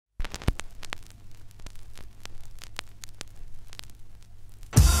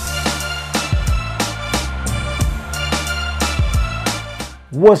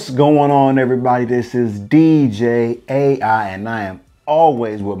What's going on, everybody? This is DJ AI, and I am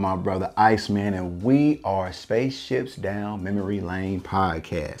always with my brother Iceman, and we are Spaceships Down Memory Lane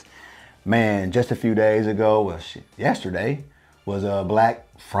podcast. Man, just a few days ago, well, yesterday was Black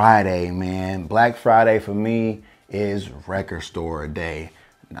Friday, man. Black Friday for me is record store day,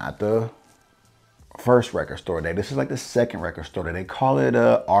 not the first record store day. This is like the second record store day. They call it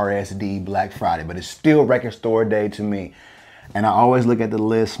RSD Black Friday, but it's still record store day to me. And I always look at the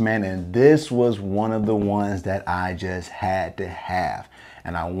list, man, and this was one of the ones that I just had to have.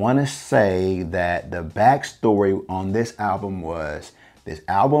 And I want to say that the backstory on this album was this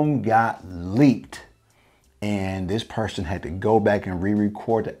album got leaked, and this person had to go back and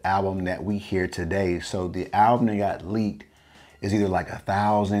re-record the album that we hear today. So the album that got leaked is either like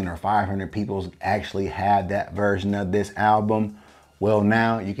 1,000 or 500 people actually have that version of this album. Well,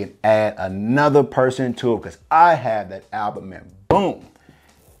 now you can add another person to it because I have that album, and boom,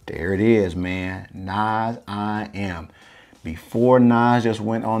 there it is, man. Nas, I Am. Before Nas just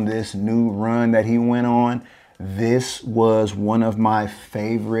went on this new run that he went on, this was one of my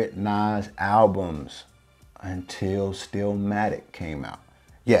favorite Nas albums until Stillmatic came out.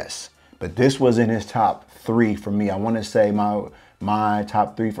 Yes, but this was in his top 3 for me. I want to say my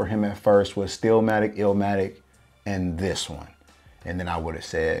top 3 for him at first was Stillmatic, Illmatic, and this one. And then I would have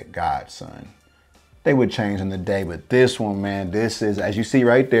said Godson. They would change in the day, but this one, man, this is, as you see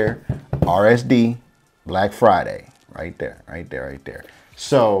right there, RSD Black Friday. Right there, right there, right there.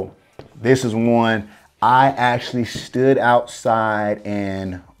 So this is one I actually stood outside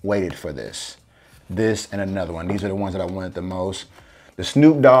and waited for this. This and another one. These are the ones that I wanted the most. The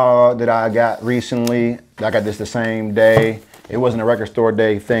Snoop Dogg that I got recently, I got this the same day. It wasn't a record store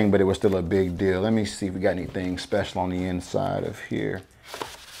day thing, but it was still a big deal. Let me see if we got anything special on the inside of here.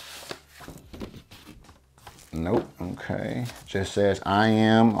 Nope, okay. Just says I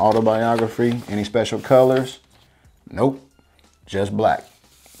Am autobiography. Any special colors? Nope, just black.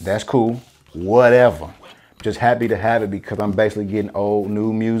 That's cool, whatever. Just happy to have it because I'm basically getting old,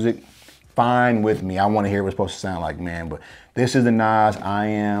 new music. Fine with me. I want to hear what it's supposed to sound like, man. But this is the Nas I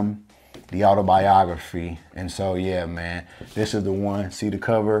Am, the autobiography. And so, yeah, man, this is the one. See the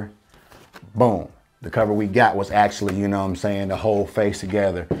cover? Boom. The cover we got was actually, you know what I'm saying, the whole face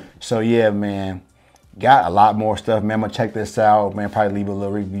together. So, yeah, man, got a lot more stuff, man. I'm going to check this out, man. Probably leave a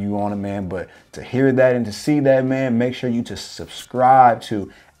little review on it, man. But to hear that and to see that, man, make sure you just subscribe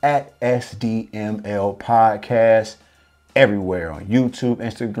to @SDML Podcast. Everywhere on YouTube,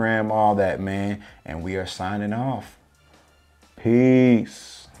 Instagram, all that, man. And we are signing off.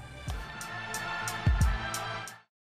 Peace.